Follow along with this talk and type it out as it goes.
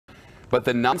but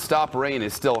the nonstop rain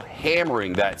is still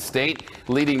hammering that state,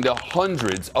 leading to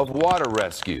hundreds of water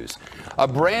rescues. A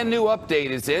brand new update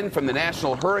is in from the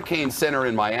National Hurricane Center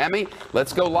in Miami.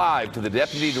 Let's go live to the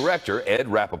Deputy Director, Ed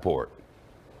Rappaport.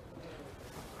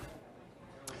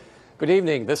 Good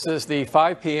evening. This is the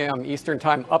 5 p.m. Eastern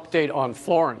Time update on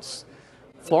Florence.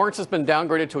 Florence has been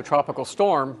downgraded to a tropical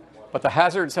storm, but the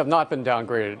hazards have not been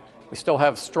downgraded. We still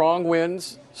have strong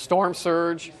winds, storm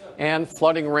surge, and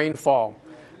flooding rainfall.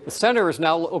 The center is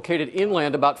now located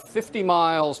inland about 50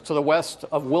 miles to the west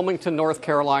of Wilmington, North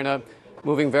Carolina,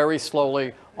 moving very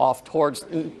slowly off towards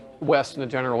west in the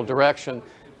general direction.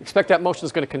 We expect that motion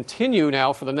is going to continue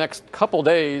now for the next couple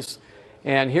days.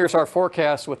 And here's our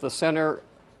forecast with the center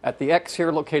at the X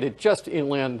here located just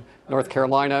inland North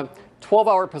Carolina.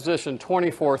 12-hour position,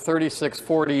 24, 36,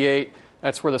 48.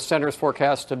 That's where the center is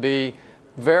forecast to be.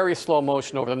 Very slow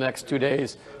motion over the next 2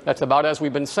 days. That's about as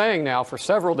we've been saying now for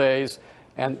several days.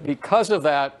 And because of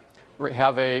that, we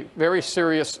have a very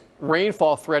serious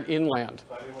rainfall threat inland.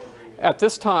 At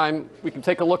this time, we can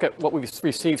take a look at what we've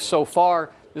received so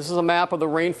far. This is a map of the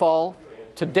rainfall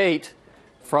to date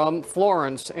from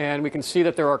Florence, and we can see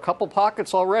that there are a couple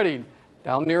pockets already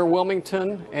down near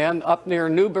Wilmington and up near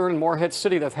New Bern and Morehead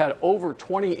City that have had over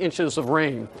 20 inches of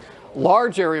rain.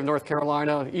 Large area of North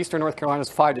Carolina, eastern North Carolina, is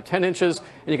 5 to 10 inches.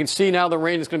 And you can see now the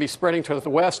rain is going to be spreading to the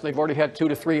west. They've already had 2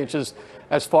 to 3 inches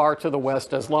as far to the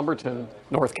west as Lumberton,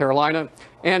 North Carolina.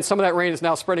 And some of that rain is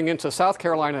now spreading into South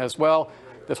Carolina as well.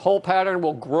 This whole pattern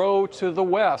will grow to the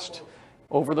west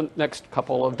over the next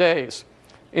couple of days.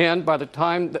 And by the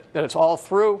time that it's all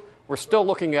through, we're still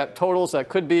looking at totals that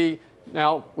could be,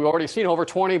 now we've already seen over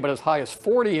 20, but as high as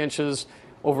 40 inches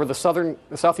over the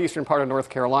southeastern part of North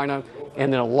Carolina,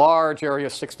 and then a large area,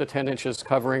 6 to 10 inches,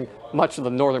 covering much of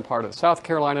the northern part of South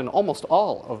Carolina and almost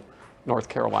all of North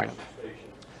Carolina.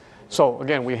 So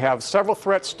again, we have several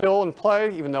threats still in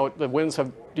play, even though the winds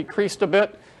have decreased a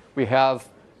bit. We have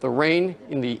the rain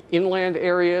in the inland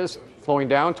areas flowing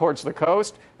down towards the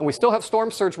coast, and we still have storm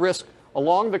surge risk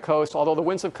along the coast, although the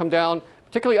winds have come down,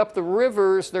 particularly up the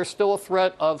rivers. There's still a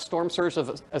threat of storm surge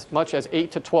of as much as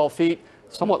 8 to 12 feet.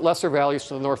 Somewhat lesser values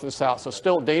to the north and south. So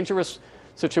still a dangerous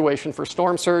situation for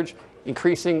storm surge,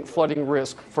 increasing flooding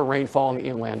risk for rainfall in the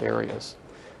inland areas.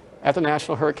 At the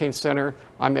National Hurricane Center,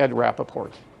 I'm Ed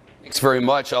Rappaport. Thanks very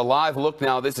much. A live look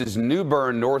now. This is New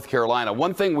Bern, North Carolina.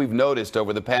 One thing we've noticed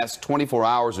over the past 24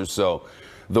 hours or so,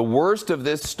 the worst of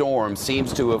this storm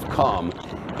seems to have come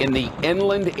in the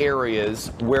inland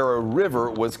areas where a river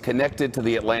was connected to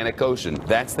the Atlantic Ocean.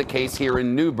 That's the case here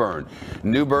in New Bern.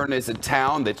 New Bern is a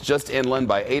town that's just inland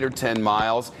by 8 or 10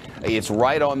 miles. It's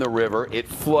right on the river. It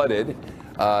flooded.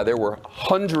 There were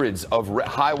hundreds of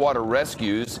high water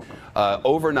rescues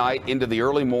overnight into the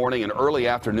early morning and early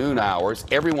afternoon hours.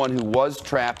 Everyone who was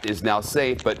trapped is now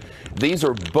safe, but these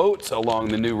are boats along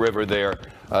the New River there,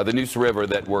 the Neuse River,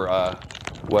 that were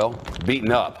well,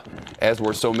 beaten up, as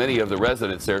were so many of the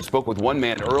residents there. Spoke with one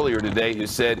man earlier today who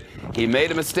said he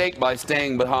made a mistake by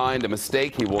staying behind, a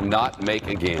mistake he will not make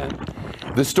again.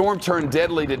 The storm turned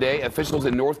deadly today. Officials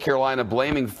in North Carolina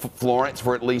blaming Florence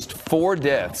for at least 4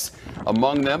 deaths,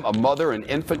 among them a mother and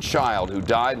infant child who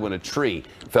died when a tree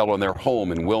fell on their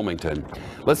home in Wilmington.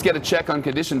 Let's get a check on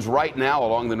conditions right now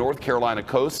along the North Carolina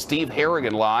coast. Steve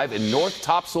Harrigan live in North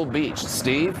Topsail Beach.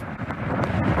 Steve?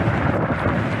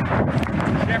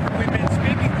 Jeffrey, we've been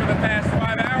speaking for the past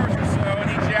 5 hours or so,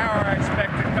 and each hour I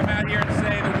expect to come out here and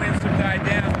say the winds have died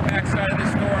down, the backside of the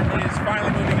storm is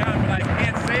finally moving on, but I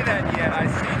can't say that yet. I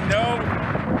see no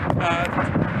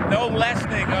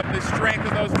lessening of the strength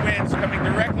of those winds coming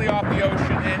directly off the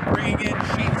ocean and bringing in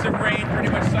sheets of rain pretty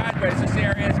much sideways. This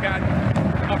area has got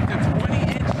up to 20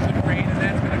 inches of rain, and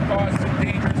that's going to cause some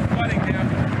dangerous flooding. Now,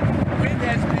 the wind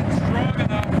has been strong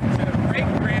enough to break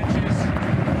branches,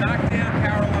 knock down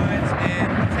power lines,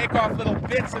 and take off little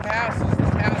bits of houses.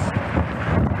 This house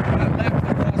left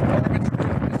across Morgan's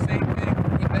roof, the same thing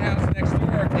with the house next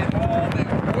door, and all the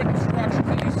wooden structures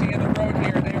that you see in the road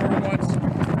here, they were once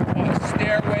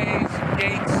stairways,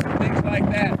 gates, things like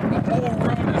that. The whole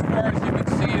road, as far as you can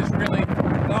see, is really,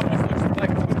 it almost looks like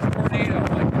a tornado,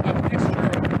 like a mixture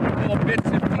of little bits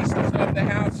and pieces of the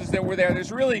houses that were there.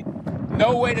 There's really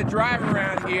no way to drive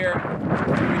around here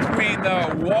between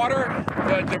the water,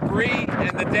 the debris,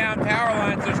 and the down power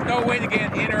lines. There's no way to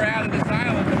get in or out of this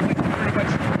island. The wind pretty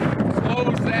much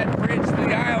close that bridge to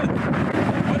the island.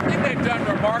 One thing they've done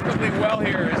remarkably well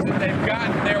here is that they've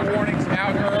gotten their warnings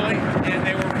out early, and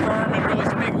they were firm and really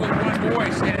speaking with one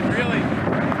voice. And really,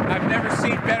 I've never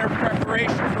seen better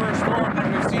preparation for a storm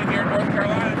than we've seen here in North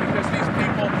Carolina, because these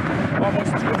people,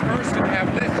 almost to a person,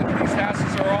 have listened. These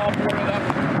houses are all boarded up.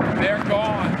 They're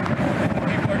gone. And the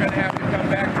people are going to have to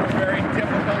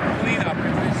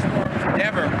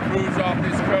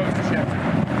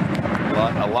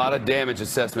lot of damage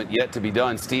assessment yet to be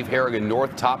done. Steve Harrigan,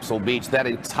 North Topsail Beach. That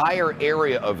entire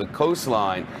area of the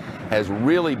coastline has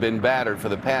really been battered for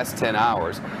the past 10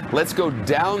 hours. Let's go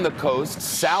down the coast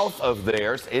south of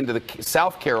there into the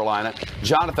South Carolina.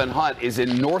 Jonathan Hunt is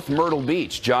in North Myrtle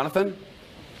Beach. Jonathan?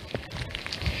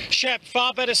 Shep,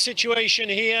 far better situation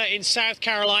here in South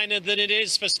Carolina than it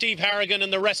is for Steve Harrigan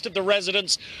and the rest of the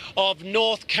residents of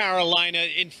North Carolina.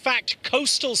 In fact,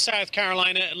 coastal South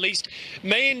Carolina, at least,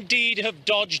 may indeed have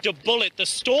dodged a bullet. The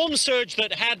storm surge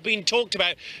that had been talked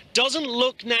about doesn't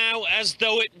look now as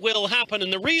though it will happen.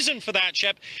 And the reason for that,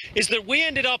 Shep, is that we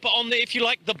ended up on the, if you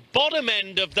like, the bottom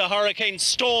end of the hurricane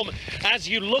storm. As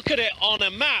you look at it on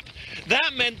a map,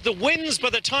 that meant the winds, by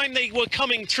the time they were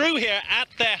coming through here at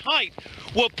their height,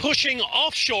 were pushing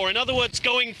offshore. In other words,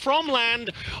 going from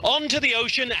land onto the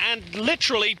ocean and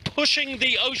literally pushing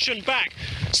the ocean back.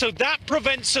 So that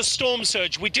prevents a storm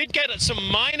surge. We did get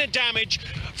some minor damage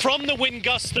from the wind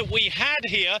gusts that we had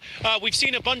here. We've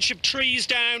seen a bunch of trees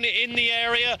down in the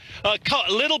area, a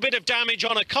little bit of damage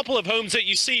on a couple of homes that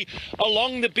you see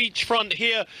along the beachfront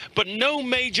here, but no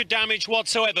major damage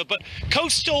whatsoever. But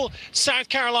coastal South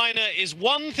Carolina is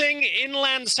one thing,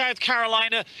 inland South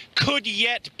Carolina could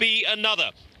yet be another.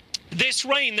 This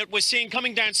rain that we're seeing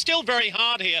coming down still very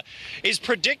hard here is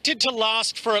predicted to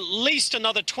last for at least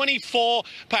another 24,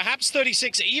 perhaps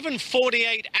 36, even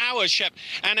 48 hours, Shep.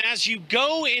 And as you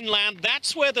go inland,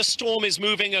 that's where the storm is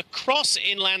moving across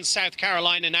inland South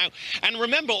Carolina now. And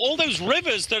remember, all those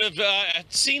rivers that have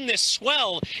seen this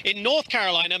swell in North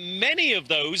Carolina, many of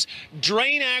those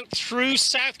drain out through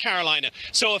South Carolina.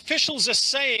 So officials are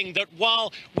saying that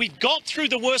while we've got through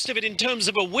the worst of it in terms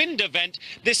of a wind event,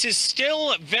 this is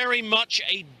still very much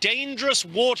a dangerous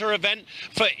water event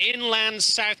for inland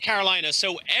South Carolina.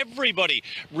 So everybody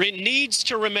needs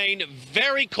to remain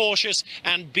very cautious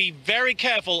and be very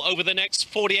careful over the next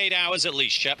 48 hours at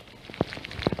least, Shep.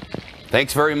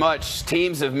 Thanks very much.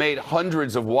 Teams have made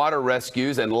hundreds of water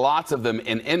rescues, and lots of them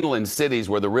in inland cities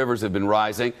where the rivers have been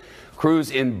rising. Crews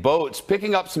in boats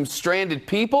picking up some stranded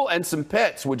people and some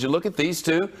pets. Would you look at these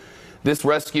two? This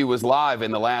rescue was live in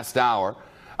the last hour.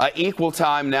 Equal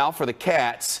time now for the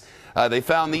cats. They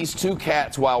found these two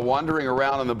cats while wandering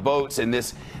around on the boats in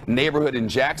this neighborhood in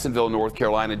Jacksonville, North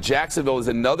Carolina. Jacksonville is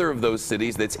another of those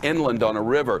cities that's inland on a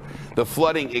river. The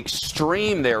flooding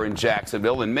extreme there in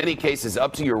Jacksonville, in many cases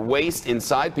up to your waist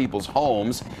inside people's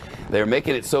homes. They're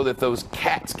making it so that those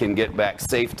cats can get back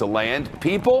safe to land.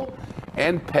 People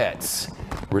and pets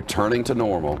returning to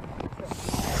normal.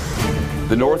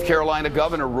 The North Carolina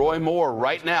Governor, Roy Moore,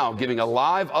 right now giving a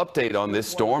live update on this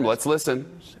storm. Let's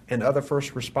listen. And other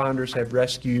first responders have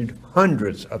rescued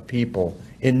hundreds of people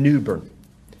in New Bern.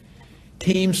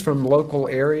 Teams from local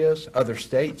areas, other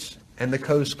states, and the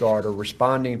Coast Guard are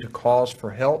responding to calls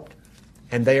for help,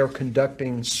 and they are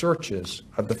conducting searches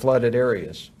of the flooded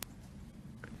areas.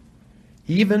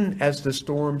 Even as the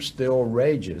storm still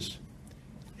rages,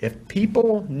 if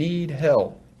people need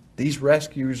help, these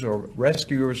rescuers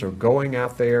are going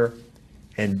out there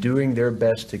and doing their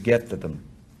best to get to them.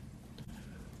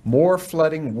 More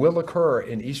flooding will occur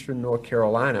in eastern North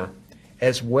Carolina,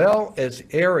 as well as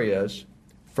areas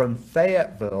from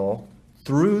Fayetteville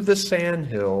through the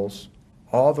Sandhills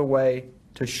all the way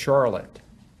to Charlotte.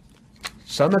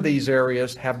 Some of these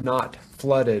areas have not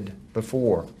flooded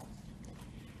before.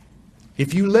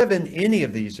 If you live in any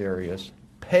of these areas,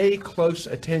 pay close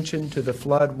attention to the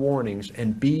flood warnings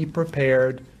and be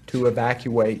prepared to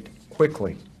evacuate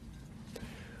quickly.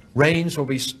 Rains will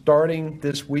be starting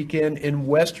this weekend in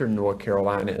western North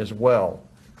Carolina as well,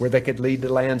 where they could lead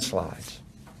to landslides.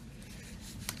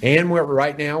 And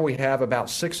right now we have about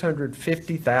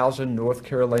 650,000 North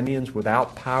Carolinians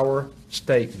without power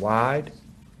statewide.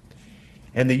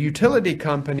 And the utility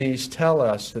companies tell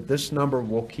us that this number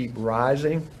will keep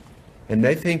rising, and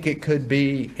they think it could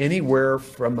be anywhere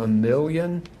from 1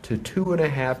 million to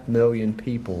 2.5 million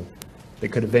people that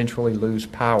could eventually lose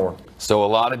power. So a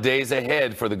lot of days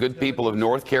ahead for the good people of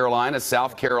North Carolina,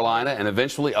 South Carolina, and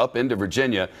eventually up into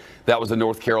Virginia. That was the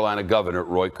North Carolina Governor,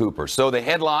 Roy Cooper. So the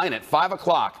headline at 5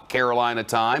 o'clock Carolina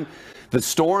time, the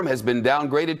storm has been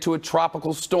downgraded to a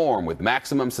tropical storm with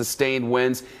maximum sustained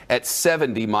winds at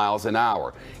 70 miles an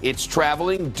hour. It's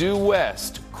traveling due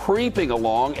west, creeping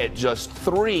along at just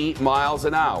 3 miles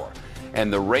an hour.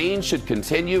 And the rain should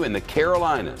continue in the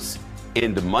Carolinas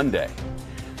into Monday.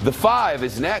 The 5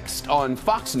 is next on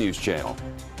Fox News Channel.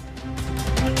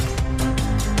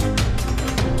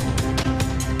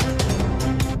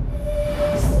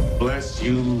 Bless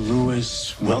you,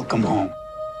 Lewis. Welcome home.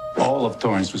 All of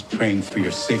Torrance was praying for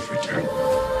your safe return.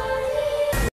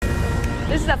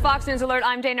 This is a Fox News Alert.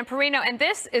 I'm Dana Perino, and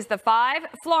this is the 5.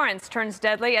 Florence turns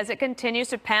deadly as it continues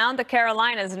to pound the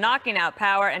Carolinas, knocking out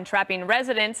power and trapping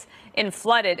residents in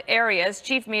flooded areas.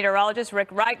 Chief Meteorologist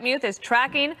Rick Reichmuth is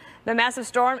tracking the massive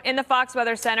storm in the Fox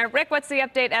Weather Center. Rick, what's the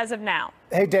update as of now?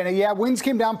 Hey, Dana. Yeah, winds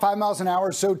came down 5 miles an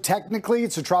hour. So technically,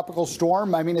 it's a tropical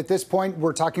storm. I mean, at this point,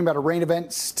 we're talking about a rain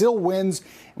event. Still winds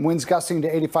gusting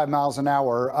to 85 miles an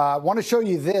hour. I want to show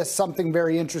you this, something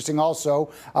very interesting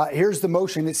also. Here's the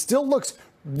motion. It still looks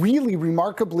really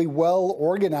remarkably well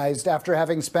organized after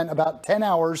having spent about 10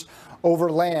 hours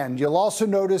over land. You'll also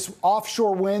notice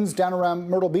offshore winds down around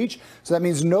Myrtle Beach. So that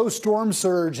means no storm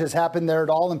surge has happened there at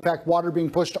all. In fact, water being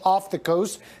pushed off the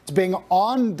coast. It's being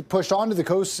pushed onto the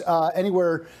coast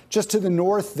anywhere just to the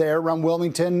north there around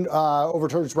Wilmington over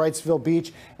towards Wrightsville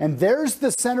Beach. And there's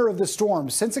the center of the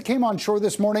storm. Since it came on shore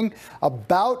this morning,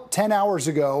 about 10 hours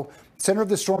ago, center of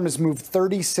the storm has moved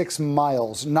 36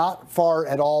 miles, not far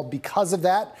at all. Because of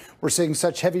that, we're seeing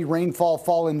such heavy rainfall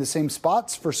fall in the same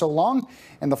spots for so long,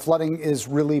 and the flooding is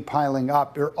really piling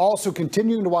up. We're also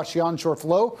continuing to watch the onshore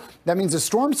flow. That means the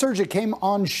storm surge that came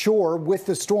onshore with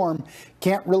the storm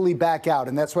can't really back out,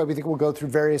 and that's why we think we'll go through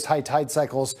various high tide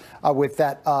cycles with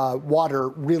that water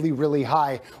really, really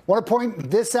high. I want to point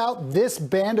this out. This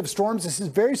band of storms, this is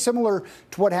very similar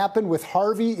to what happened with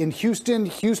Harvey in Houston.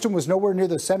 Houston was nowhere near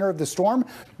the center of the storm,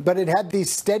 but it had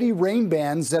these steady rain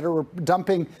bands that are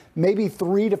dumping maybe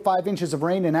 3 to 5 inches of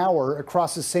rain an hour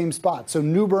across the same spot. So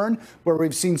New Bern, where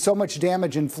we've seen so much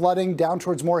damage and flooding down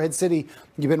towards Morehead City,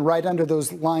 you've been right under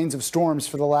those lines of storms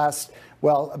for the last,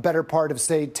 well, a better part of,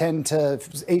 say, 10 to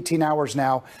 18 hours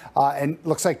now, and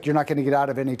looks like you're not going to get out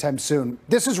of it anytime soon.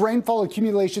 This is rainfall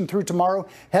accumulation through tomorrow.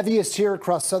 Heaviest here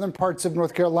across southern parts of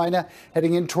North Carolina,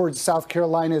 heading in towards South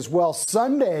Carolina as well.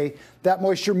 Sunday, that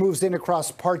moisture moves in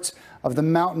across parts of the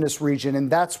mountainous region, and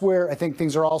that's where I think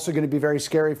things are also going to be very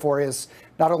scary for us.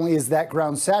 Not only is that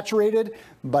ground saturated,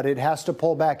 but it has to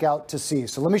pull back out to sea.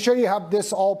 So let me show you how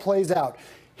this all plays out.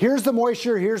 Here's the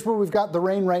moisture. Here's where we've got the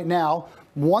rain right now.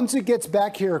 Once it gets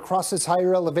back here across this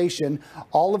higher elevation,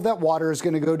 all of that water is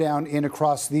going to go down in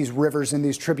across these rivers and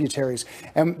these tributaries.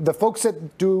 And the folks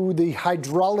that do the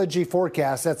hydrology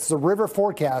forecast, that's the river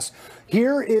forecast,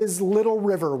 here is Little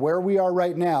River, where we are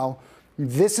right now.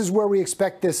 This is where we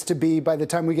expect this to be by the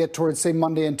time we get towards, say,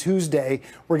 Monday and Tuesday.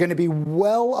 We're going to be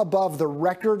well above the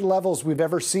record levels we've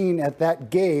ever seen at that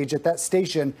gauge, at that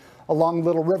station along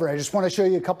Little River. I just want to show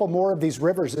you a couple more of these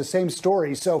rivers, the same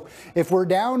story. So if we're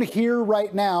down here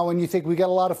right now and you think we got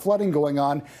a lot of flooding going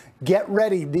on, get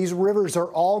ready. These rivers are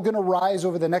all going to rise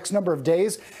over the next number of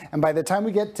days. And by the time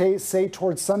we get to, say,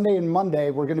 towards Sunday and Monday,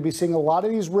 we're going to be seeing a lot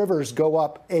of these rivers go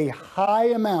up a high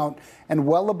amount and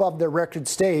well above their record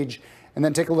stage. And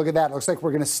then take a look at that. It looks like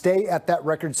we're going to stay at that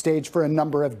record stage for a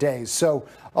number of days. So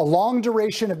a long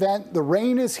duration event. The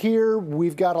rain is here.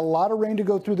 We've got a lot of rain to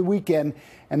go through the weekend.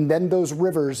 And then those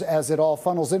rivers, as it all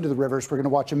funnels into the rivers, we're going to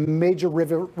watch a major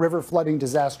river flooding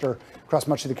disaster across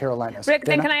much of the Carolinas. Rick,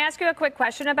 then can I ask you a quick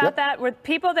question about that? Were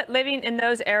people that living in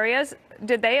those areas,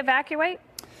 did they evacuate?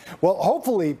 Well,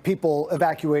 hopefully people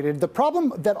evacuated. The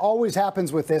problem that always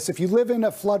happens with this, if you live in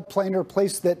a floodplain or a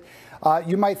place that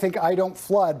you might think I don't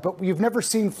flood, but you've never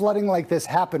seen flooding like this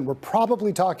happen. We're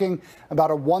probably talking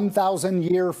about a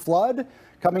 1,000-year flood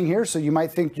coming here, so you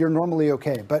might think you're normally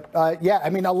okay. But yeah,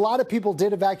 I mean, a lot of people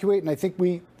did evacuate, and I think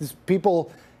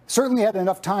people certainly had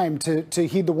enough time to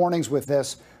heed the warnings with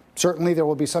this. Certainly there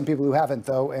will be some people who haven't,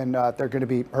 though, and they're going to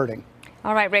be hurting.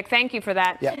 All right, Rick, thank you for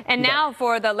that. Yeah, and now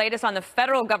for the latest on the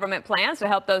federal government plans to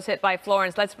help those hit by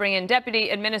Florence, let's bring in Deputy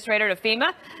Administrator to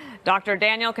FEMA, Dr.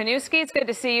 Daniel Kanuski. It's good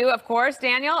to see you, of course.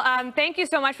 Daniel, thank you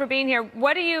so much for being here.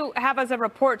 What do you have as a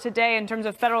report today in terms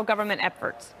of federal government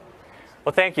efforts?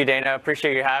 Well, thank you, Dana.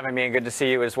 Appreciate you having me, and good to see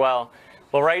you as well.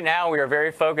 Well, right now we are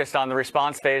very focused on the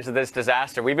response phase of this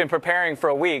disaster. We've been preparing for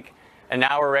a week, and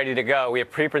now we're ready to go. We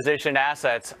have pre-positioned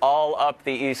assets all up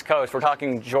the East Coast. We're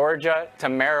talking Georgia to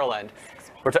Maryland,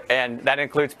 and that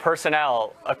includes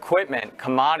personnel, equipment,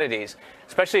 commodities,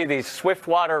 especially these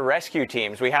swiftwater rescue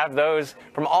teams. We have those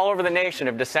from all over the nation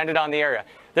have descended on the area.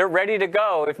 They're ready to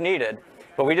go if needed,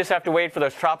 but we just have to wait for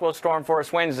those tropical storm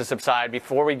force winds to subside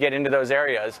before we get into those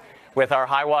areas with our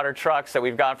high water trucks that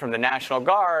we've got from the National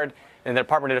Guard and the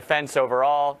Department of Defense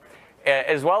overall,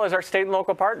 as well as our state and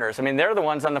local partners. I mean, they're the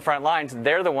ones on the front lines.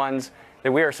 They're the ones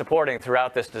that we are supporting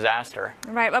throughout this disaster.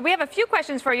 Right. Well, we have a few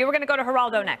questions for you. We're going to go to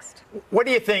Geraldo next. What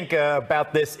do you think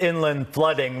about this inland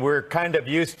flooding? We're kind of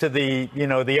used to the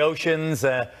oceans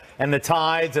and the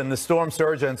tides and the storm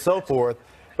surge and so forth.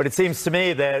 But it seems to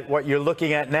me that what you're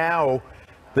looking at now,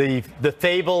 the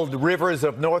fabled rivers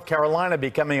of North Carolina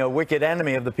becoming a wicked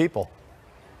enemy of the people.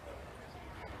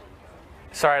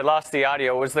 Sorry, I lost the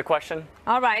audio. What was the question?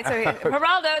 All right, so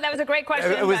Geraldo, that was a great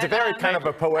question. It was a very kind of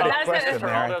a poetic question, Mary.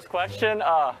 Geraldo's question?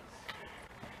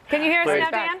 Can you hear us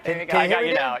now, Dan? I got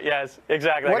you now. Yes,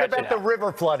 exactly. What about the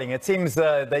river flooding? It seems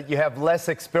that you have less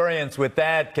experience with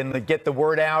that. Can they get the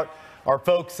word out? Are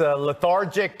folks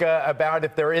lethargic about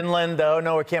if they're inland? Oh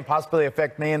no, it can't possibly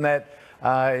affect me in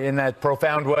that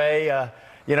profound way.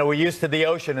 You know, we're used to the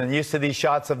ocean and used to these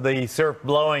shots of the surf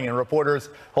blowing and reporters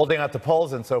holding out the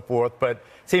poles and so forth. But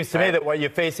it seems to me that what you're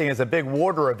facing is a big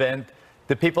water event.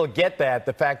 Do people get that?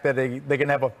 The fact that they can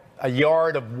have a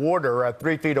yard of water,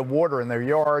 3 feet of water in their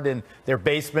yard, in their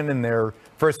basement, in their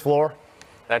first floor?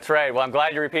 That's right. Well, I'm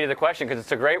glad you repeated the question because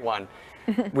it's a great one.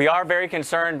 We are very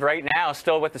concerned right now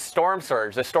still with the storm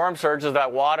surge. The storm surge is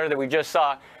that water that we just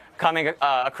saw coming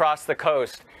across the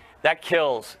coast. That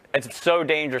kills. It's so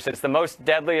dangerous. It's the most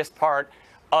deadliest part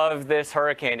of this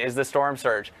hurricane is the storm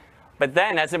surge. But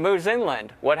then as it moves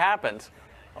inland, what happens?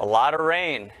 A lot of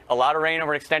rain over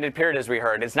an extended period, as we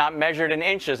heard. It's not measured in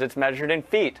inches, it's measured in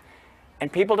feet.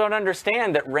 And people don't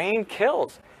understand that rain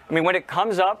kills. I mean, when it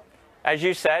comes up, as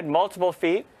you said, multiple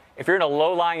feet, if you're in a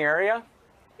low-lying area,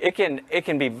 it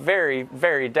can be very,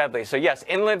 very deadly. So yes,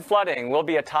 inland flooding will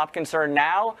be a top concern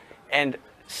now and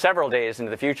several days into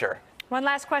the future. One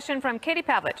last question from Katie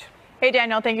Pavlich. Hey,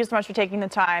 Daniel, thank you so much for taking the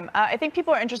time. I think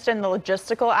people are interested in the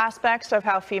logistical aspects of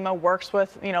how FEMA works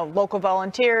with, local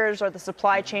volunteers or the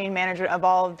supply chain management of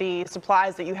all of the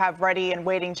supplies that you have ready and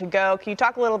waiting to go. Can you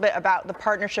talk a little bit about the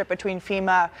partnership between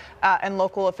FEMA and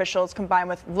local officials combined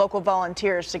with local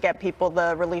volunteers to get people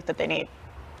the relief that they need?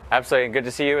 Absolutely, and good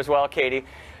to see you as well, Katie.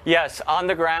 Yes, on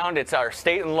the ground, it's our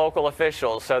state and local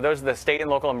officials. So those are the state and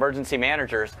local emergency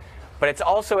managers. But it's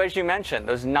also, as you mentioned,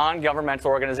 those non-governmental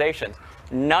organizations.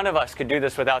 None of us could do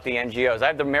this without the NGOs. I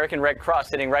have the American Red Cross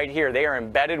sitting right here. They are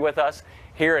embedded with us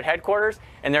here at headquarters,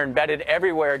 and they're embedded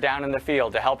everywhere down in the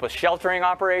field to help with sheltering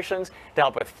operations, to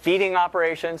help with feeding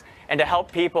operations, and to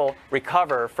help people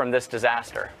recover from this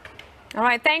disaster. All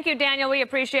right. Thank you, Daniel. We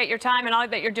appreciate your time and all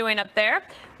that you're doing up there.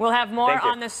 We'll have more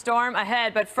on the storm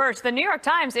ahead. But first, the New York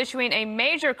Times issuing a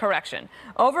major correction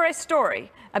over a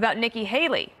story about Nikki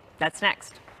Haley. That's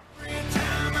next. Every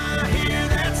time I hear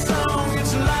that song,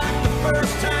 it's like the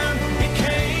first time it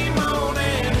came on,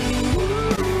 and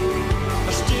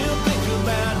I still think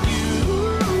about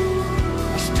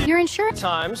you. Your insurance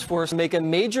Times forced to make a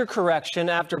major correction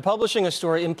after publishing a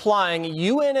story implying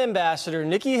UN Ambassador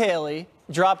Nikki Haley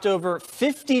dropped over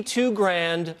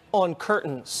 $52,000 on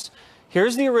curtains.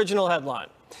 Here's the original headline.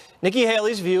 Nikki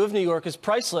Haley's view of New York is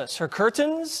priceless. Her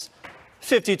curtains,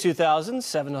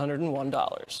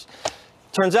 $52,701.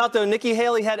 Turns out, though, Nikki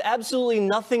Haley had absolutely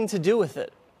nothing to do with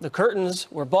it. The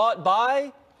curtains were bought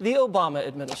by the Obama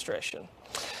administration.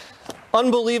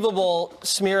 Unbelievable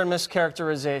smear and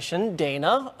mischaracterization,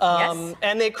 Dana. Yes.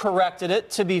 And they corrected it,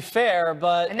 to be fair,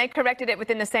 but... And they corrected it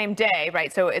within the same day,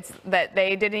 right? So it's that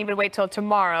they didn't even wait till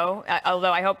tomorrow,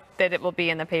 although I hope that it will be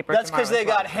in the paper That's tomorrow. because they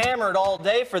got hammered all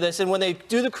day for this, and when they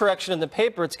do the correction in the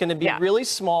paper, it's going to be really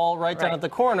small, right down at the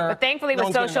corner. But thankfully,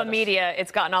 with social media,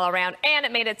 it's gotten all around, and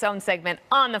it made its own segment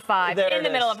on the 5 in the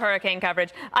middle of hurricane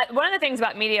coverage. One of the things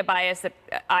about media bias that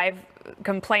I've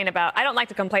complained about, I don't like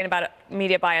to complain about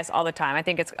media bias all the time. I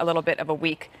think it's a little bit of a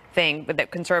weak thing, but that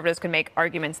conservatives can make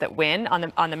arguments that win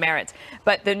on the merits.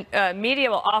 But the media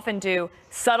will often do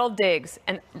subtle digs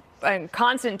and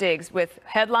constant digs with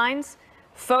headlines,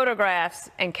 photographs,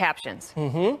 and captions.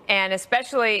 And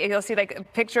especially, you'll see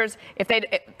like pictures, if they,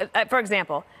 for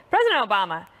example, President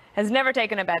Obama has never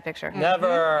taken a bad picture.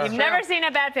 Never. You've never seen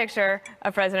a bad picture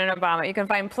of President Obama. You can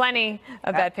find plenty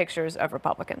of bad pictures of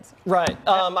Republicans. Right.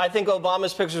 I think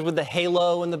Obama's pictures with the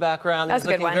halo in the background. That's a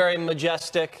good looking one. very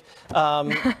majestic.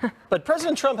 But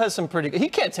President Trump has some pretty good... He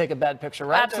can't take a bad picture,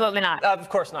 right? Absolutely not. Of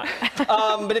course not.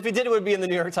 But if he did, it would be in the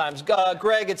New York Times.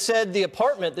 Greg, it said the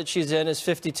apartment that she's in is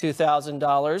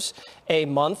 $52,000 a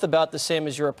month, about the same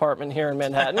as your apartment here in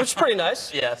Manhattan, which is pretty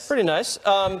nice. Yes. Pretty nice.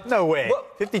 No way.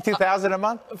 $52,000 a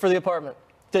month? For the apartment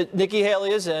that Nikki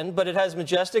Haley is in, but it has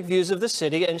majestic views of the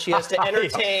city, and she has to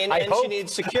entertain, and she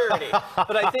needs security.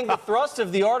 But I think the thrust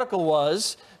of the article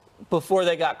was, before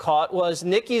they got caught, was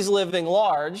Nikki's living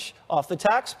large off the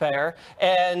taxpayer,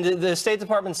 and the State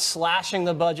Department slashing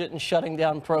the budget and shutting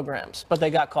down programs. But they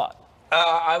got caught.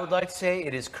 I would like to say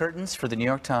it is curtains for the New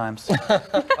York Times.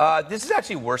 This is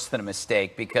actually worse than a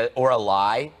mistake or a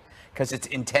lie, because it's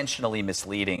intentionally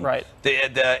misleading. Right.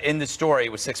 In the story,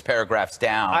 it was 6 paragraphs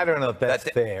down. I don't know if that's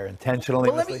fair. Intentionally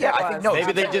Well, I think no.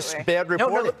 Maybe they just bad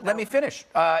reported. No, let me finish.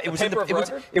 It was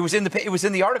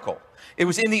in the article. It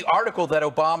was in the article that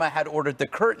Obama had ordered the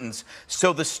curtains,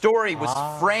 so the story was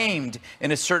framed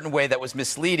in a certain way that was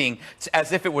misleading,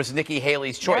 as if it was Nikki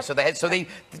Haley's choice. Yep.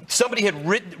 Somebody had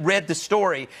read the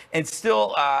story and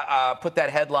still put that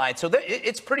headline. So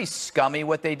it's pretty scummy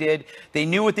what they did. They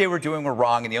knew what they were doing were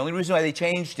wrong, and the only reason why they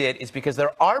changed it is because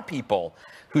there are people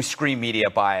who scream media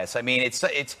bias. I mean,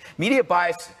 it's media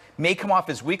bias may come off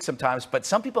as weak sometimes, but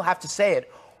some people have to say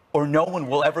it, or no one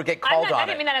will ever get called on it. I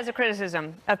didn't mean that as a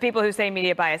criticism of people who say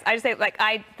media bias. I just say,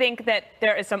 I think that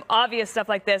there is some obvious stuff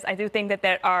like this. I do think that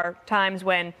there are times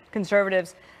when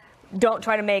conservatives don't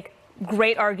try to make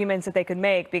great arguments that they could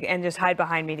make and just hide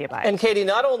behind media bias. And Katie,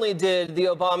 not only did the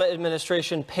Obama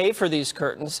administration pay for these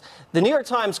curtains, the New York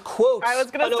Times quotes an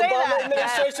Obama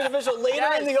administration official later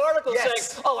in the article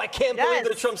saying, "Oh, I can't believe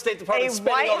the Trump State Department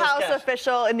spending all this cash." A White House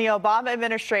official in the Obama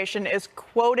administration is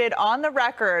quoted on the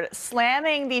record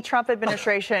slamming the Trump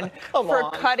administration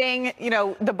for cutting,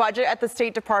 the budget at the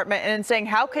State Department and saying,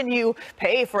 "How can you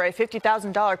pay for a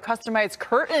 $50,000 customized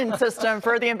curtain system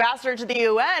for the ambassador to the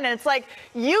UN?" And it's like,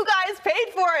 you guys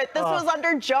paid for it. This was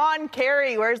under John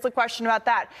Kerry. Where's the question about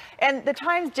that? And the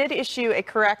Times did issue a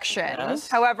correction. Yes.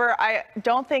 However, I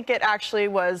don't think it actually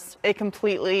was a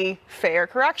completely fair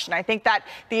correction. I think that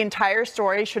the entire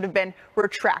story should have been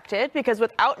retracted, because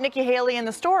without Nikki Haley in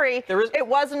the story, it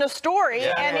wasn't a story.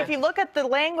 Yeah, and if you look at the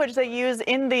language they use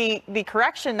in the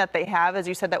correction that they have, as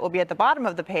you said, that will be at the bottom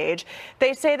of the page,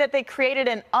 they say that they created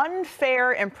an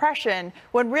unfair impression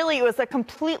when really it was a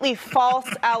completely false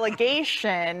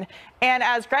allegation. And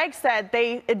as Greg said,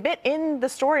 they admit in the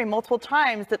story multiple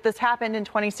times that this happened in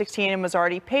 2016 and was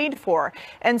already paid for.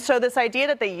 And so this idea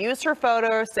that they used her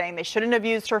photo, saying they shouldn't have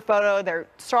used her photo, they're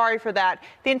sorry for that,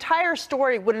 the entire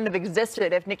story wouldn't have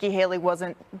existed if Nikki Haley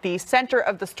wasn't the center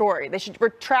of the story. They should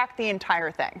retract the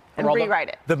entire thing and rewrite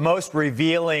it. The most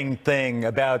revealing thing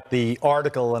about the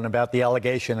article and about the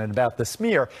allegation and about the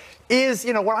smear is,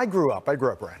 when I grew up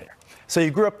around here. So you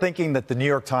grew up thinking that the New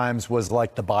York Times was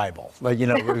like the Bible,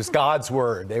 it was God's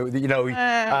word.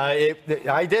 I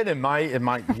did in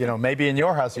my, maybe in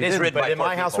your house you didn't, but in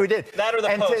my house we did. That or the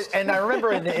Post. And I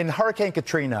remember in Hurricane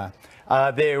Katrina,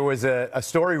 there was a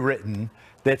story written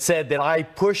that said that I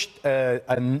pushed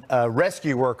a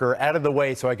rescue worker out of the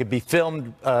way so I could be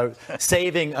filmed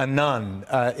saving a nun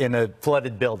in a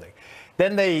flooded building.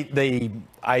 Then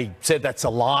I said that's a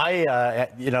lie.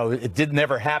 It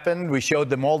never happen. We showed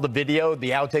them all the video, the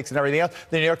outtakes and everything else.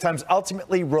 The New York Times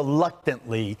ultimately,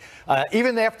 reluctantly,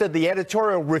 even after the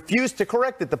editorial refused to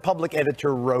correct it, the public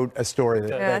editor wrote a story.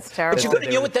 That's terrible.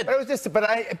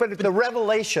 But the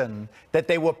revelation that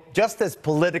they were just as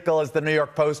political as the New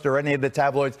York Post or any of the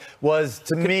tabloids was,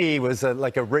 to me, was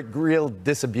like a real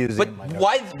disabusing. But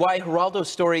why Geraldo's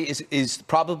story is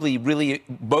probably really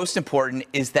most important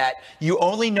is that you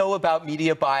only know about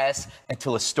media bias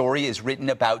until a story is written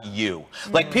about you.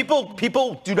 Like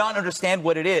people do not understand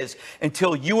what it is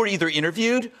until you are either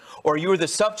interviewed or you are the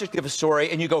subject of a story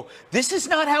and you go, this is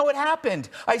not how it happened.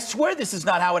 I swear this is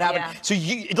not how it happened. Yeah.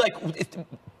 So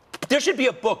there should be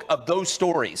a book of those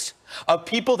stories of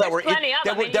people that were plenty of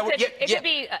them. It could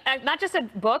be not just a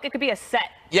book, it could be a set.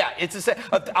 Yeah, it's a set.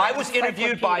 I was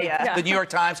interviewed by the New York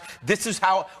Times. This is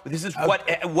what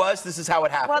it was. This is how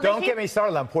it happened. Well, don't get me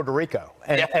started on Puerto Rico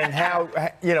and how,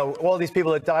 all these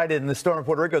people that died in the storm in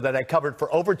Puerto Rico that I covered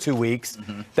for over 2 weeks,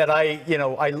 that I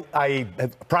a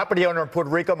property owner in Puerto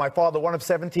Rico, my father, one of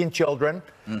 17 children.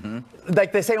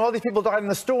 Like they say, all these people died in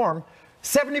the storm.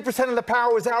 70% of the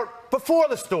power was out before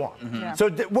the storm. Yeah.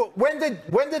 So when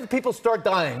did people start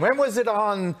dying? When was it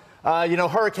on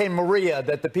Hurricane Maria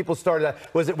that the people started?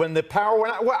 Was it when the power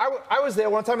went out? Well, I was there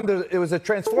one time. It was a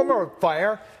transformer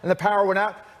fire, and the power went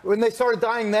out. When they started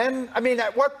dying, then I mean,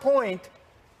 at what point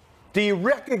do you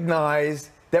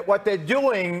recognize that what they're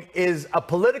doing is a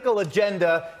political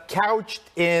agenda couched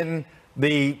in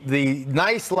the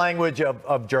nice language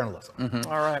of journalism?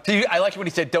 All right. So I like when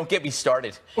he said, "Don't get me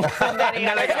started." And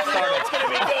then I got started. It's going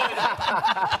to be good.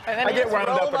 I get wound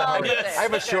up in a hurry. I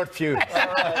have a short fuse.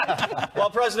 While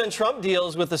President Trump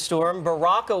deals with the storm,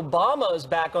 Barack Obama is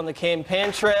back on the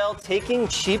campaign trail, taking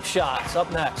cheap shots. Up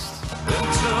next.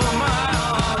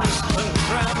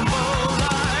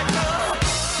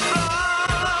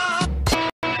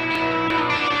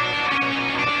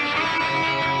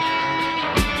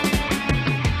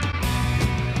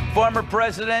 Former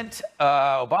President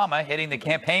Obama hitting the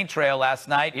campaign trail last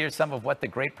night. Here's some of what the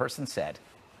great person said.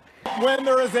 When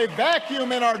there is a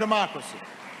vacuum in our democracy,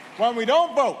 when we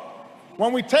don't vote,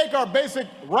 when we take our basic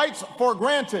rights for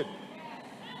granted,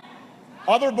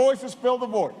 other voices fill the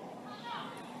void.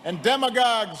 And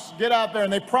demagogues get out there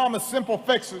and they promise simple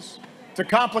fixes to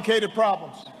complicated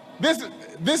problems.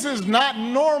 This is not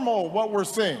normal, what we're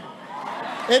seeing.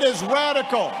 It is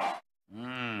radical.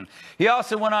 He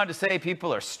also went on to say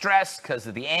people are stressed because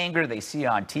of the anger they see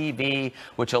on TV,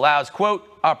 which allows,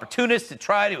 quote, opportunists to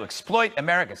try to exploit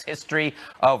America's history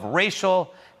of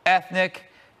racial, ethnic,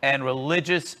 and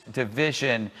religious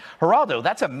division. Geraldo,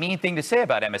 that's a mean thing to say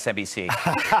about MSNBC.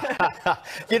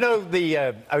 You know,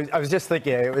 I was just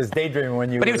thinking, I was daydreaming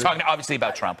when you But he was talking obviously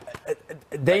about Trump.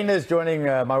 Dana is joining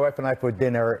my wife and I for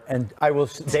dinner, and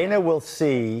Dana will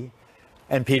see,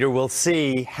 and Peter will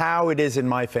see how it is in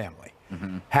my family.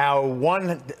 Mm-hmm. How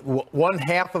one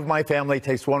half of my family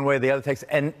takes one way, the other takes,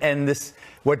 and this,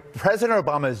 what President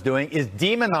Obama is doing is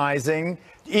demonizing,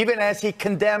 even as he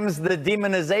condemns the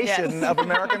demonization of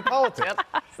American politics.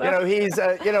 Yep. You know, he's,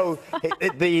 you know,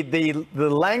 the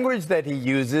language that he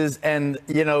uses, and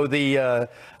you know, the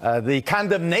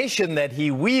condemnation that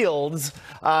he wields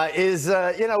is,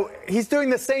 you know, he's doing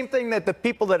the same thing that the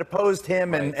people that opposed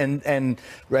him and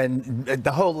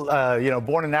the whole, you know,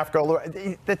 Born in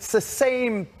Africa. It's the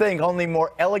same thing, only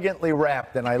more elegantly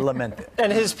wrapped, and I lament it.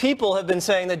 And his people have been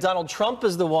saying that Donald Trump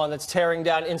is the one that's tearing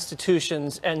down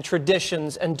institutions and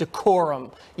traditions and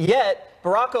decorum. Yet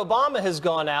Barack Obama has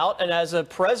gone out and, as a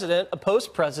president, a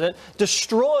post-president,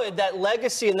 destroyed that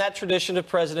legacy and that tradition of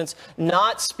presidents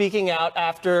not speaking out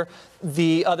after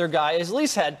the other guy has at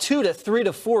least had 2 to 3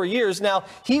 to 4 years. Now,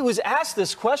 he was asked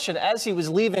this question as he was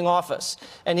leaving office,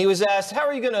 and he was asked, how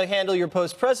are you going to handle your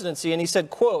post-presidency? And he said,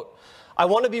 quote, I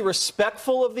want to be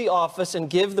respectful of the office and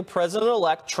give the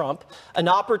president-elect Trump an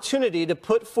opportunity to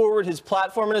put forward his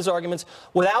platform and his arguments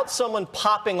without someone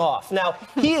popping off. Now,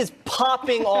 he is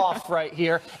popping off right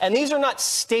here, and these are not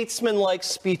statesman-like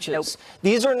speeches. Nope.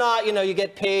 These are not, you know, you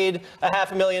get paid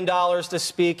 $500,000 to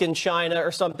speak in China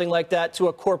or something like that to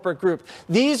a corporate group.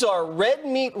 These are red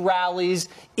meat rallies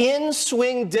in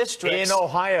swing districts. In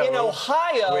Ohio. In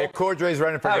Ohio. Where Cordray is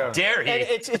running for governor. How dare he? And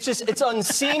it's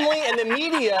unseemly, and the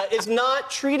media is not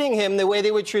treating him the way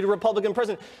they would treat a Republican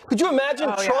president. Could you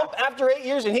imagine Trump after 8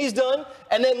 years and he's done,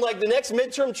 and then like the next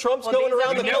midterm, Trump's going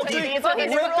around the country ripping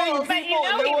people? But you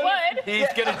know he would. He's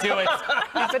going to do it.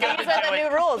 But these are the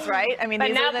new rules, right? I mean, but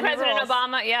these now are the President new rules.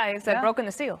 Obama, he said broken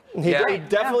the seal. He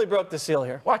definitely broke the seal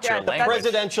here. Watch your the language.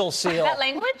 Presidential seal. Is that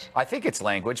language? I think it's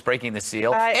language, breaking the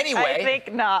seal. I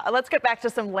think not. Let's get back to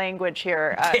some language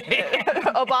here.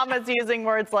 Obama's using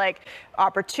words like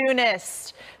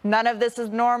opportunist, none of this is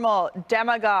normal,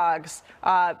 demagogues,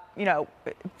 you know,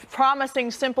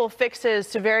 promising simple fixes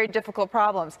to very difficult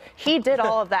problems. He did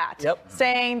all of that,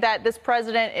 saying that this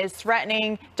president is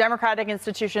threatening democratic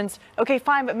institutions. Okay,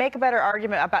 fine, but make a better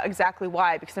argument about exactly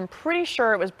why, because I'm pretty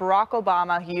sure it was Barack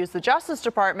Obama who used the Justice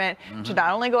Department to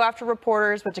not only go after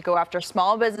reporters, but to go after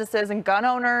small businesses and gun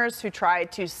owners who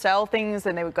tried to sell things,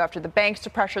 and they would go after the banks to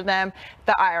pressure them,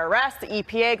 the IRS, the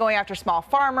EPA going after small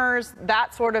farmers,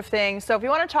 that sort of thing. So if you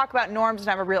want to talk about norms and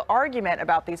have a real argument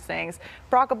about these things,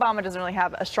 Barack Obama doesn't really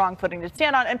have a strong footing to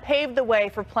stand on, and paved the way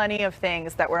for plenty of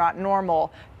things that were not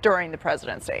normal during the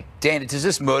presidency. Dana, does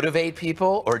this motivate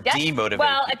people or demotivate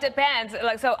Well, people? it depends.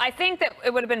 Like, so I think that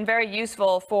it would have been very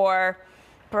useful for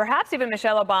perhaps even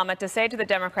Michelle Obama to say to the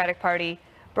Democratic Party,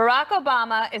 Barack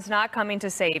Obama is not coming to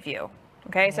save you.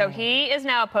 Okay, so he is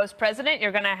now a post-president.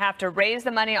 You're going to have to raise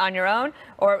the money on your own,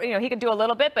 or, you know, he could do a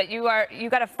little bit, but you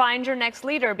got to find your next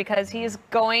leader because he's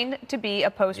going to be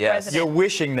a post-president. You're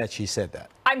wishing that she said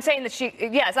that. I'm saying that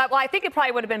yes. Well, I think it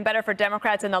probably would have been better for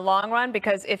Democrats in the long run,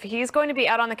 because if he's going to be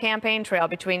out on the campaign trail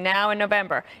between now and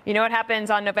November, you know what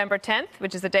happens on November 10th,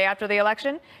 which is the day after the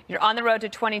election? You're on the road to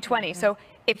 2020. So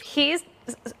if he's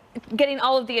getting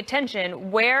all of the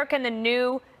attention, where can the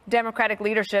new Democratic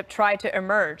leadership try to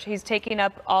emerge? He's taking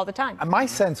up all the time. My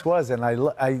sense was, and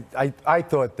I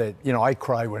thought that, you know, I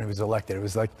cried when he was elected. It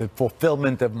was like the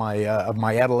fulfillment of my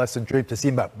adolescent dream to see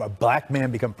a black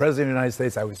man become president of the United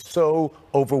States. I was so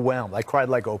overwhelmed. I cried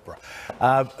like Oprah.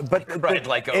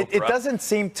 It doesn't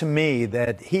seem to me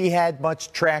that he had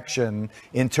much traction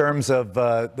in terms of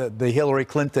the Hillary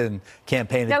Clinton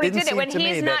campaign. No, he didn't. When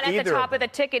he's not at the top of the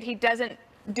ticket, he doesn't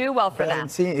do well for them.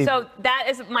 So that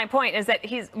is my point, is that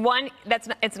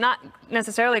it's not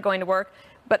necessarily going to work,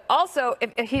 but also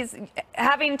if he's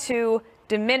having to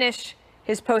diminish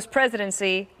his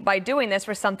post-presidency by doing this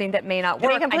for something that may not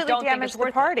work. He completely damaged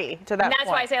the party to that point. And that's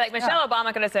why I say, like, Michelle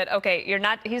Obama could have said, okay, you're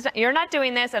not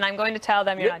doing this, and I'm going to tell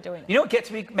them you're not doing it. You know what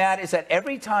gets me mad is that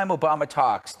every time Obama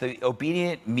talks, the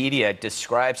obedient media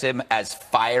describes him as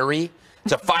fiery,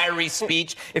 It's a fiery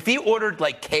speech. If he ordered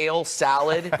like kale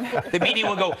salad, the media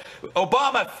will go,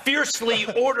 Obama fiercely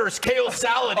orders kale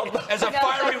salad as a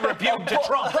fiery rebuke to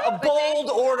Trump. A bold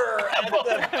order at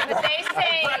the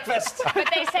breakfast. But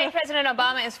they say President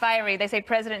Obama is fiery. They say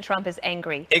President Trump is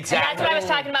angry. Exactly. And that's what I was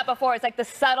talking about before. It's like the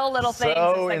subtle little things.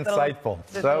 So It's like insightful.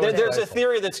 There's a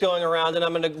theory that's going around, and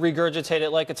I'm going to regurgitate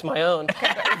it like it's my own,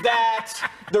 that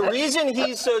the reason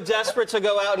he's so desperate to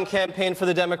go out and campaign for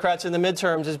the Democrats in the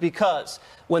midterms is because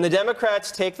when the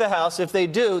Democrats take the House, if they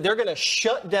do, they're going to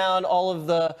shut down all of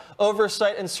the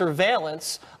oversight and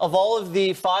surveillance of all of the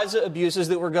FISA abuses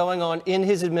that were going on in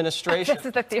his administration. This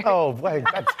is the theory. Oh, wait,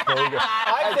 that's bogus.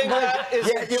 I think that is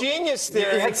a genius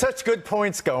theory. You had such good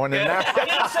points going, and now, I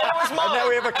didn't say it was mine. and now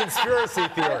we have a conspiracy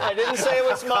theory. I didn't say it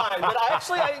was mine,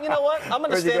 but you know what? I'm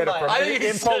going to stand by it. I think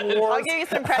it's I'll give you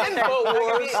some credit there.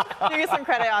 I'll give you some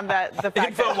credit on that. The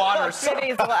fact Info that Waters.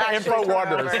 cities will actually Info turn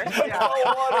Waters. over. Yeah.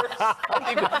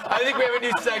 I think we have a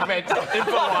new segment.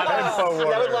 Info Waters.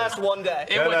 That would last one day.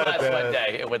 It would last one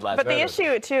day. It would last. But the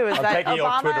issue, too, is I'm that taking you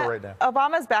off Twitter right now.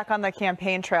 Obama's back on the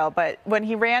campaign trail, but when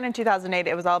he ran in 2008,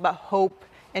 it was all about hope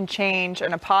and change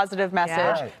and a positive message.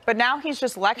 Yeah. Right. But now he's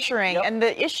just lecturing. Yep. And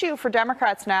the issue for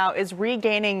Democrats now is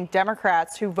regaining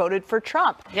Democrats who voted for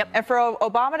Trump. Yep. And for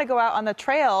Obama to go out on the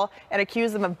trail and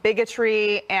accuse them of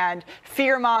bigotry and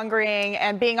fear-mongering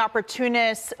and being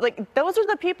opportunists, like those are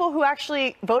the people who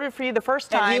actually voted for you the first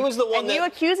time. And he was the one and that- you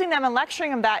accusing them and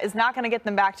lecturing them that is not going to get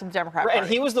them back to the Democrat Party. And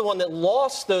he was the one that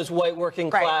lost those white working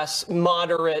Right. class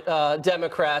moderate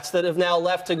Democrats that have now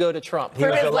left to go to Trump. He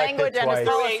For was his elected language and his twice.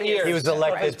 policies. 8 years He was of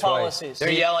elected his twice. policies. They're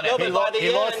yelling at No, me. but by the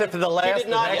He lost end, it for the last he did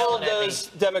not and hold next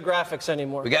one. those demographics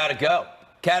anymore. We got to go.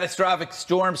 Catastrophic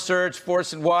storm surge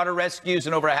forcing water rescues,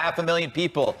 and over 500,000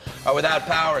 people are without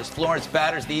power as Florence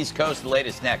batters the East Coast. The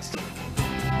latest next.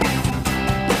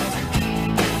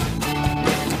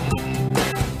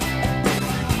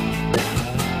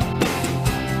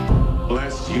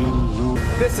 Bless you, Louis.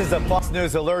 This is a Fox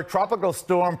News alert. Tropical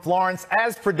storm Florence,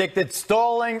 as predicted,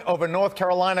 stalling over North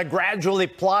Carolina, gradually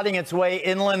plodding its way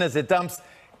inland as it dumps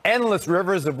endless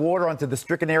rivers of water onto the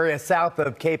stricken area south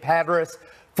of Cape Hatteras.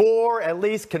 4 at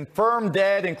least confirmed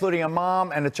dead, including a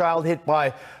mom and a child hit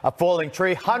by a falling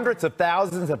tree. Hundreds of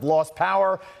thousands have lost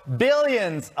power.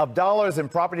 Billions of dollars in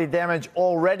property damage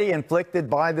already inflicted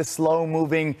by the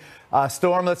slow-moving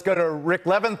storm. Let's go to Rick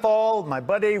Leventhal, my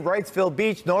buddy, Wrightsville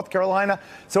Beach, North Carolina.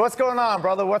 So what's going on,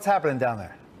 brother? What's happening down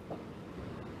there?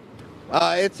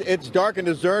 It's dark and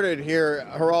deserted here,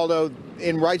 Geraldo,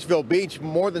 in Wrightsville Beach.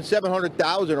 More than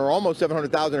 700,000 or almost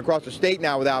 700,000 across the state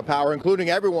now without power, including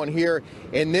everyone here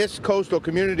in this coastal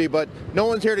community. But no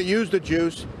one's here to use the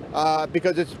juice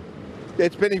because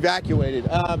it's been evacuated.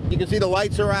 You can see the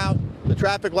lights are out. The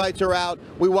traffic lights are out.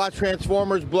 We watched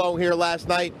transformers blow here last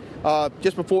night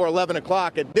just before 11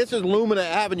 o'clock. And this is Lumina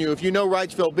Avenue. If you know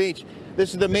Wrightsville Beach,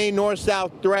 this is the main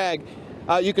north-south drag.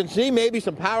 You can see maybe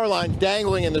some power lines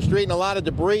dangling in the street and a lot of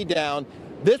debris down.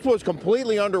 This was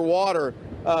completely underwater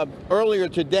earlier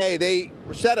today. They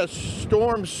set a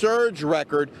storm surge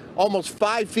record almost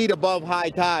 5 feet above high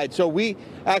tide. So we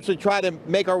actually tried to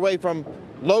make our way from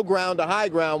low ground to high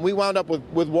ground. We wound up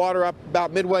with water up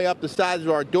about midway up the sides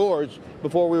of our doors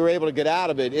before we were able to get out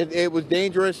of it. It was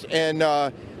dangerous, and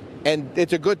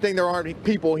it's a good thing there aren't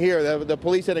people here. The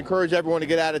police had encouraged everyone to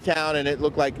get out of town, and it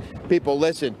looked like people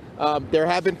listened. There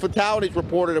have been fatalities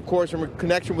reported, of course, in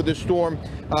connection with this storm.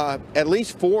 At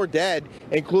least 4 dead,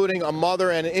 including a mother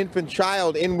and an infant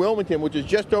child in Wilmington, which is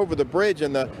just over the bridge.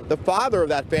 And the father of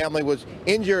that family was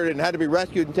injured and had to be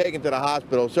rescued and taken to the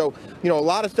hospital. So, a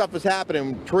lot of stuff is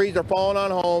happening. Trees are falling on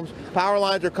homes. Power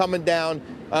lines are coming down.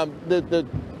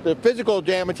 The physical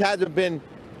damage hasn't been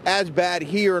as bad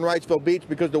here in Wrightsville Beach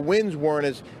because the winds weren't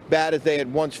as bad as they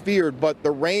had once feared, but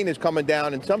the rain is coming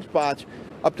down in some spots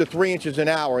up to 3 inches an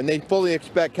hour, and they fully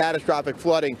expect catastrophic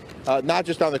flooding, not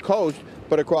just on the coast,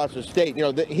 but across the state.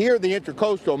 Here the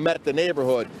Intercoastal met the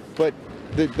neighborhood, but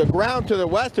the ground to the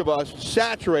west of us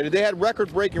saturated. They had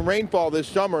record-breaking rainfall this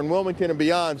summer in Wilmington and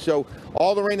beyond, so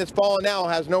all the rain that's falling now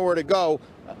has nowhere to go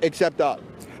except up.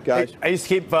 Guys. I used to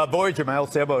keep Voyager, my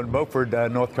old sailboat in Beaufort,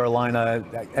 North Carolina.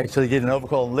 I actually did an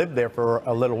overcall and lived there for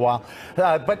a little while.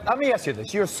 But let me ask you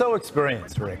this. You're so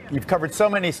experienced, Rick. You've covered so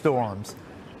many storms.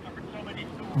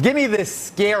 Give me this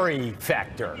scary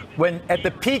factor. When at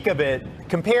the peak of it,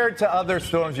 compared to other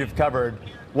storms you've covered,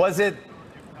 was it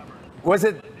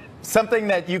something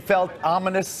that you felt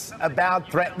ominous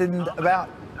about, threatened about?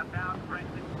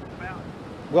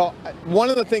 Well,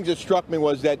 one of the things that struck me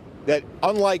was that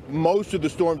unlike most of the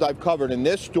storms I've covered, in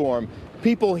this storm,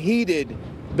 people heeded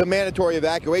the mandatory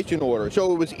evacuation order.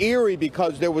 So it was eerie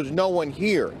because there was no one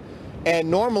here.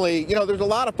 And normally, you know, there's a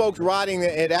lot of folks riding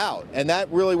it out, and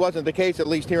that really wasn't the case, at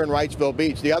least here in Wrightsville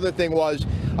Beach. The other thing was,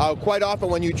 quite often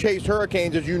when you chase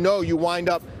hurricanes, as you know, you wind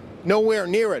up nowhere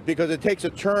near it because it takes a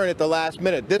turn at the last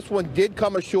minute. This one did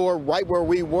come ashore right where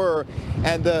we were,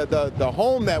 and the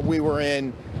home that we were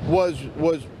in was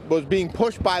being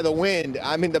pushed by the wind.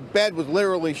 I mean, the bed was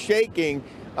literally shaking,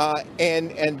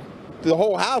 and the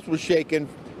whole house was shaking.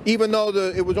 Even though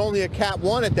it was only a Cat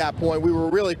 1 at that point, we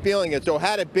were really feeling it. So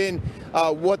had it been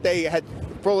what they had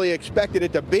fully expected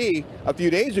it to be a few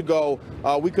days ago,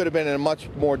 we could have been in a much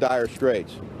more dire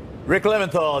straits. Rick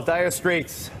Leventhal, Dire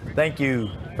Straits, thank you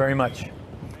very much.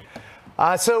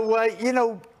 You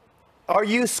know, are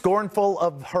you scornful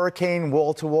of hurricane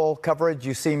wall-to-wall coverage?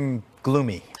 You seem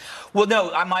gloomy. Well,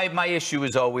 no, my issue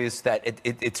is always that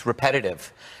it's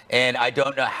repetitive. And I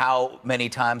don't know how many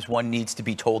times one needs to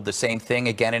be told the same thing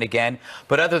again and again.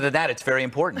 But other than that, it's very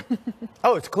important.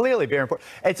 Oh, it's clearly very important.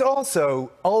 It's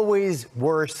also always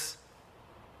worse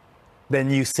than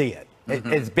you see it.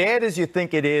 Mm-hmm. As bad as you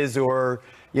think it is, or,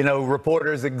 you know,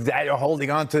 reporters are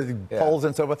holding on to the polls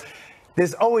and so forth.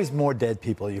 There's always more dead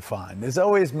people you find. There's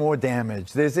always more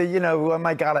damage. There's you know, oh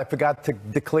my God, I forgot to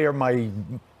declare my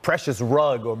precious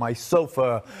rug, or my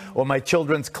sofa, or my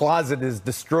children's closet is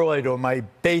destroyed, or my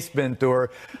basement, or,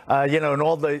 you know, and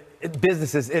all the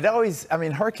businesses. It always, I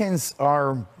mean, hurricanes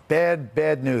are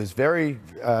bad news. Very,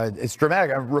 it's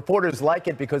dramatic. Reporters like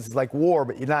it because it's like war,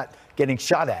 but you're not getting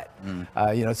shot at.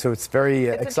 You know, so it's very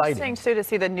exciting. It's interesting, too, to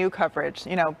see the new coverage,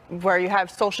 you know, where you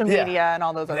have social media and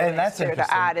all those other things, too,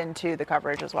 to add into the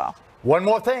coverage as well. One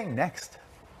more thing, next.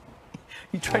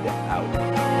 You tried to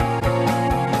out.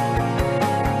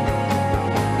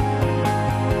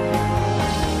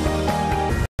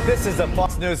 This is a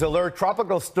Fox News alert.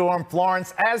 Tropical storm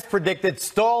Florence, as predicted,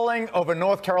 stalling over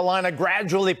North Carolina,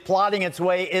 gradually plodding its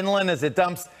way inland as it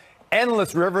dumps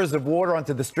endless rivers of water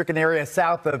onto the stricken area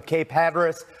south of Cape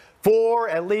Hatteras. 4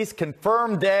 at least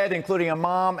confirmed dead, including a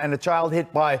mom and a child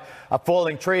hit by a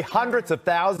falling tree. Hundreds of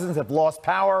thousands have lost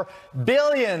power.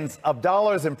 Billions of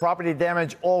dollars in property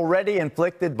damage already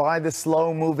inflicted by the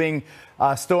slow-moving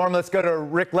storm. Let's go to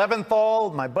Rick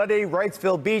Leventhal, my buddy,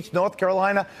 Wrightsville Beach, North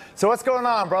Carolina. So what's going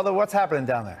on, brother? What's happening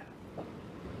down there?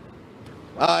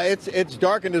 It's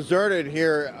dark and deserted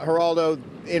here, Geraldo,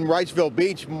 in Wrightsville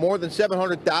Beach. More than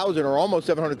 700,000 or almost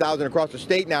 700,000 across the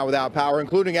state now without power,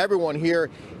 including everyone here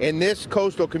in this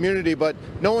coastal community. But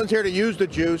no one's here to use the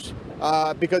juice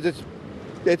because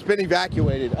it's been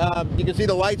evacuated. You can see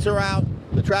the lights are out.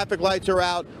 The traffic lights are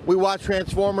out. We watched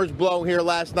transformers blow here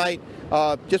last night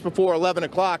just before 11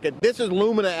 o'clock. And this is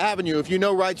Lumina Avenue. If you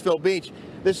know Wrightsville Beach,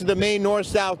 this is the main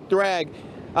north-south drag.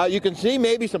 You can see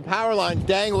maybe some power lines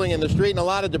dangling in the street and a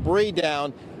lot of debris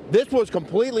down. This was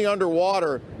completely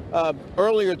underwater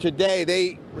earlier today.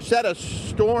 They set a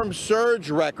storm surge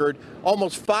record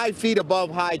almost 5 feet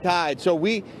above high tide. So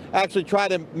we actually tried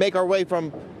to make our way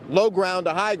from low ground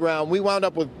to high ground. We wound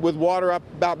up with water up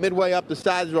about midway up the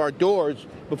sides of our doors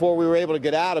before we were able to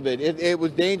get out of it. It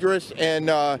was dangerous, and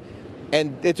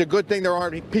it's a good thing there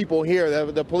aren't people here.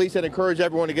 The police had encouraged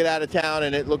everyone to get out of town,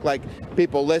 and it looked like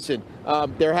people listened.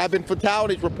 There have been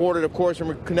fatalities reported, of course,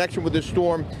 in connection with this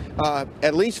storm.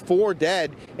 At least 4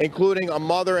 dead, including a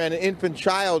mother and an infant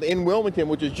child in Wilmington,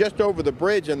 which is just over the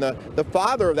bridge. And the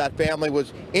father of that family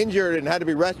was injured and had to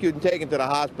be rescued and taken to the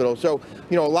hospital. So,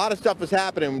 you know, a lot of stuff is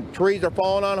happening. Trees are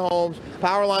falling on homes.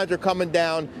 Power lines are coming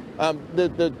down.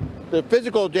 The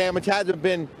physical damage hasn't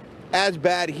been as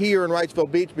bad here in Wrightsville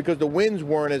Beach because the winds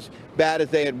weren't as bad as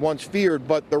they had once feared,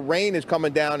 but the rain is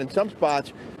coming down in some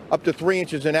spots up to 3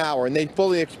 inches an hour, and they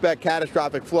fully expect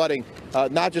catastrophic flooding,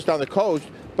 not just on the coast,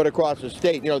 but across the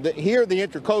state. You know, here the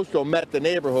Intracoastal met the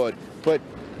neighborhood, but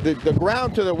the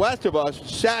ground to the west of us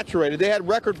saturated. They had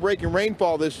record-breaking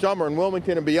rainfall this summer in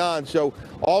Wilmington and beyond, so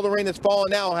all the rain that's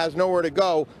falling now has nowhere to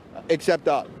go except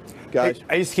up. Guys.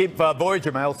 I used to keep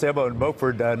Voyager, my old sailboat in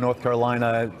Beaufort, North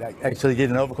Carolina. I actually did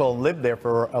an overcall and lived there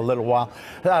for a little while.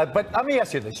 But let me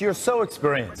ask you this. You're so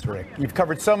experienced, Rick. You've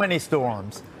covered so many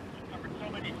storms.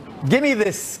 Give me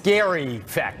this scary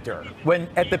factor. When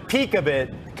at the peak of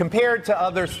it, compared to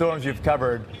other storms you've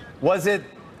covered, was it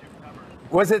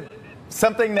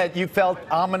something that you felt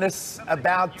ominous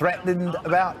about, threatened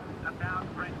about?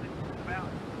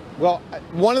 Well,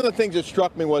 one of the things that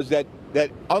struck me was that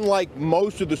unlike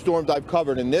most of the storms I've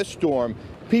covered, in this storm,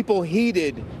 people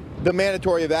heeded the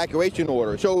mandatory evacuation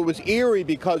order. So it was eerie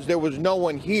because there was no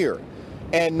one here.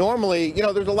 And normally, you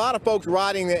know, there's a lot of folks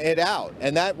riding it out,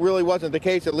 and that really wasn't the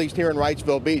case, at least here in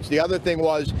Wrightsville Beach. The other thing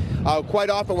was, quite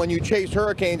often when you chase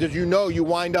hurricanes, as you know, you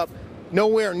wind up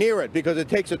nowhere near it because it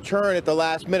takes a turn at the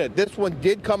last minute. This one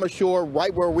did come ashore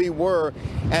right where we were,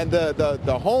 and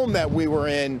the home that we were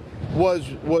in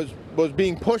was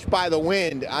being pushed by the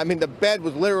wind. I mean, the bed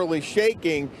was literally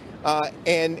shaking,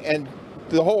 and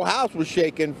the whole house was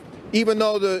shaking. Even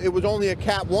though it was only a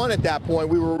Cat 1 at that point,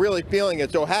 we were really feeling it.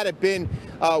 So had it been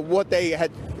what they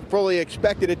had fully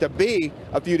expected it to be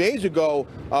a few days ago,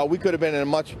 we could have been in a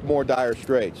much more dire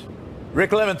straits.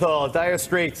 Rick Leventhal, Dire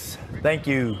Straits, thank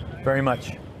you very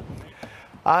much.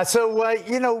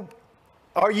 You know,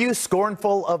 are you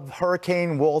scornful of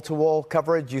hurricane wall-to-wall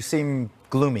coverage? You seem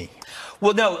gloomy.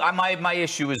 Well, no, my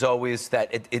issue is always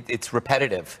that it's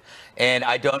repetitive. And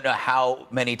I don't know how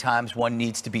many times one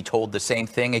needs to be told the same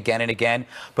thing again and again.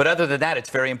 But other than that, it's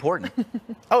very important.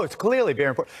 Oh, it's clearly very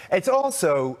important. It's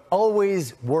also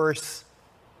always worse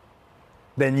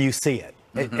than you see it.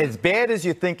 As bad as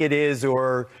you think it is,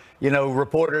 or, you know,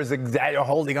 reporters are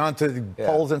holding on to the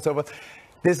polls and so forth.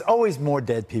 There's always more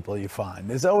dead people you find.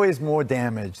 There's always more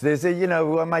damage. There's you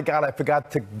know, oh my God, I forgot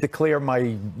to declare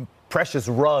my precious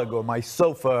rug, or my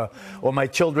sofa, or my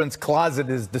children's closet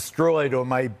is destroyed, or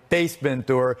my basement,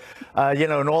 or, you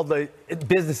know, and all the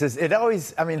businesses. It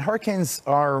always, I mean, hurricanes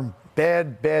are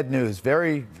bad news.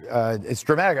 Very, it's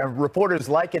dramatic. Reporters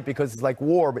like it because it's like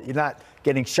war, but you're not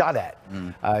getting shot at.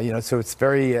 You know, so it's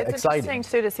very exciting. It's interesting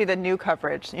too to see the new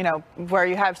coverage, you know, where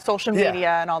you have social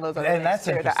media and all those other things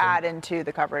too, to add into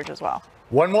the coverage as well.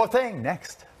 One more thing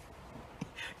next.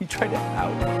 You tried to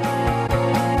out.